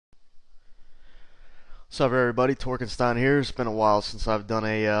What's up, everybody? Torkenstein here. It's been a while since I've done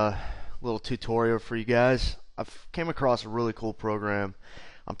a little tutorial for you guys. I've came across a really cool program.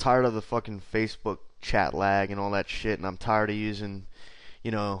 I'm tired of the fucking Facebook chat lag and all that shit, and I'm tired of using,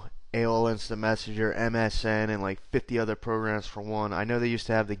 you know, AOL Instant Messenger, MSN, and like 50 other programs for one. I know they used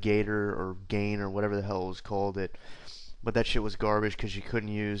to have the Gator or Gain or whatever the hell it was called it, but that shit was garbage because you couldn't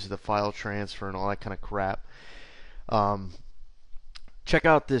use the file transfer and all that kind of crap. Um, Check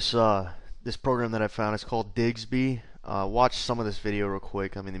out this program that I found. It's called Digsby. Watch some of this video real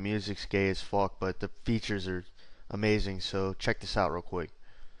quick. I mean, the music's gay as fuck, but the features are amazing. So check this out real quick.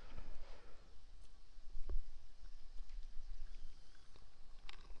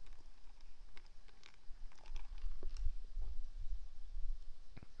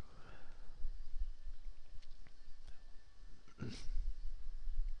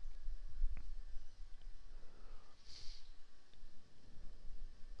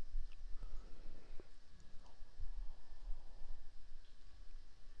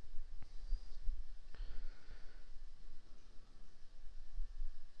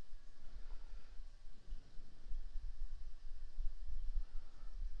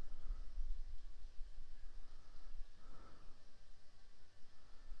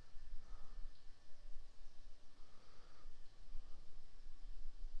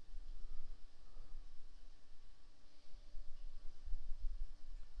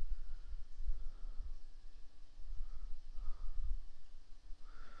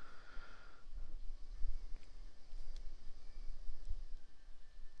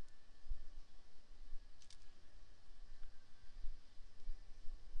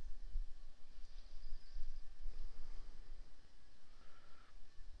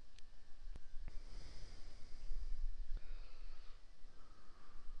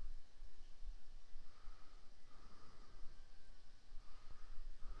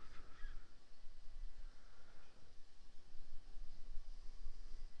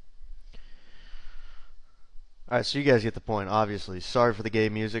 Alright, so you guys get the point, obviously. Sorry for the gay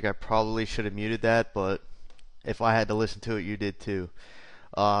music. I probably should have muted that, but if I had to listen to it, you did too.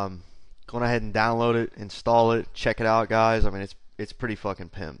 Go ahead and download it, install it, check it out, guys. I mean, it's pretty fucking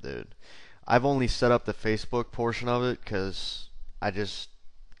pimp, dude. I've only set up the Facebook portion of it because I just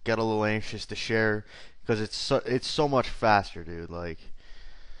get a little anxious to share because it's so much faster, dude. Like,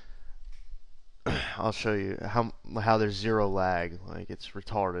 I'll show you how there's zero lag. Like, it's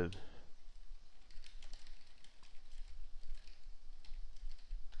retarded.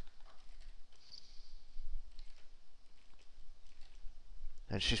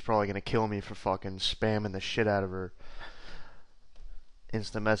 And she's probably gonna kill me for fucking spamming the shit out of her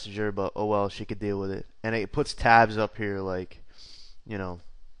instant messenger, but oh well, she could deal with it. And it puts tabs up here like, you know,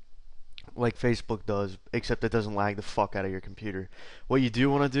 like Facebook does, except it doesn't lag the fuck out of your computer. What you do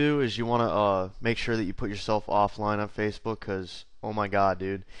want to do is you want to make sure that you put yourself offline on Facebook, because oh my god,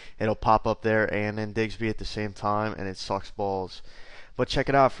 dude, it'll pop up there and in Digsby at the same time, and it sucks balls. But check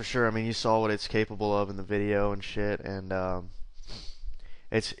it out for sure. I mean, you saw what it's capable of in the video and shit, and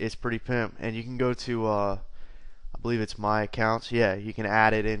it's pretty pimp. And you can go to I believe it's my accounts. Yeah, you can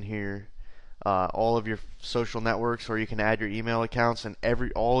add it in here. All of your social networks, or you can add your email accounts, and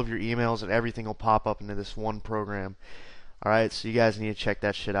all of your emails and everything will pop up into this one program. All right, so you guys need to check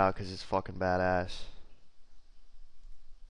that shit out because it's fucking badass.